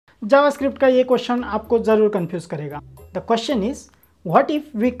JavaScript का ये question आपको जरूर कंफ्यूज करेगा। The question is what if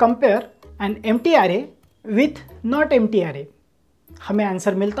we compare an empty array with not empty array. हमें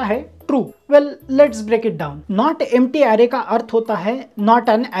आंसर मिलता है true. Well let's break it down. Not empty array का अर्थ होता है not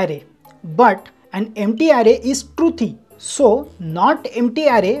an array, but an empty array is truthy, so not empty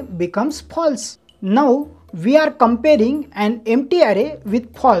array becomes false. Now we are comparing an empty array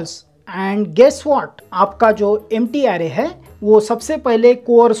with false and guess what, आपका जो empty array है वो सबसे पहले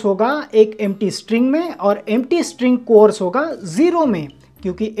course होगा एक एम्प्टी स्ट्रिंग में और एम्प्टी स्ट्रिंग कोर्स होगा 0 में,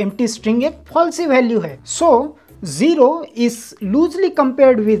 क्योंकि एम्प्टी स्ट्रिंग एक फॉल्सी वैल्यू है। सो 0 is loosely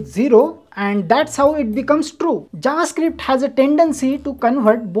compared with 0 and that's how it becomes true. JavaScript has a tendency to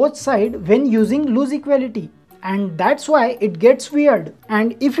convert both sides when using loose equality, and that's why it gets weird.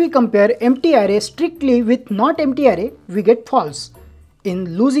 And if we compare empty array strictly with not empty array, we get false. In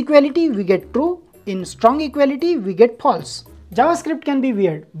loose equality we get true, in strong equality we get false. JavaScript can be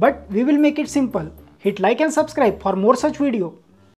weird, but we will make it simple. Hit like and subscribe for more such video.